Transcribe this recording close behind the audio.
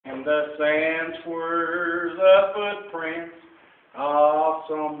and the sands were the footprints of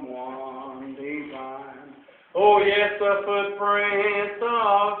someone divine. Oh yes, the footprints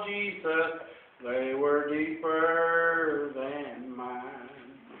of Jesus, they were deeper than mine.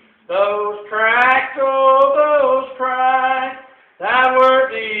 Those tracks, oh those tracks, that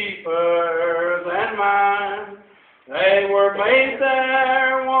were deeper than mine. They were made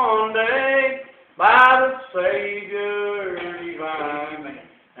there one day by the Savior divine,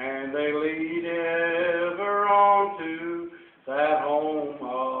 and they lead ever on to that home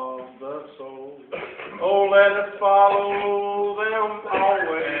of the soul. Oh, let us follow them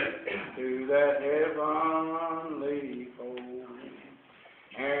always to that heavenly fold.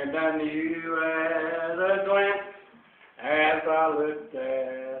 And I knew at a glance, as I looked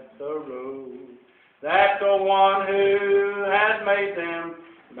at the road, that the one who had made them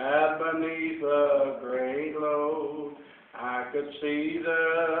bowed beneath a great load. I could see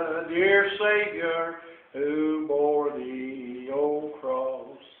the dear Savior who bore the old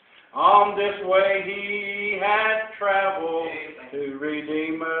cross. On this way he had traveled to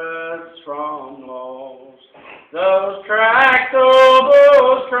redeem us from loss. Those tracks, oh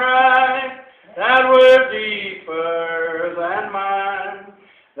those tracks, that were deeper than mine.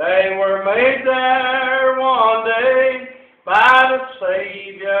 They were made there one day by the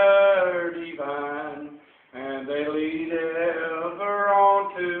Savior divine, and they lead ever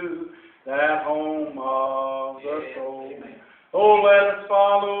on to that home of the soul. Oh, let us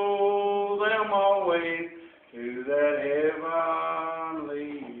follow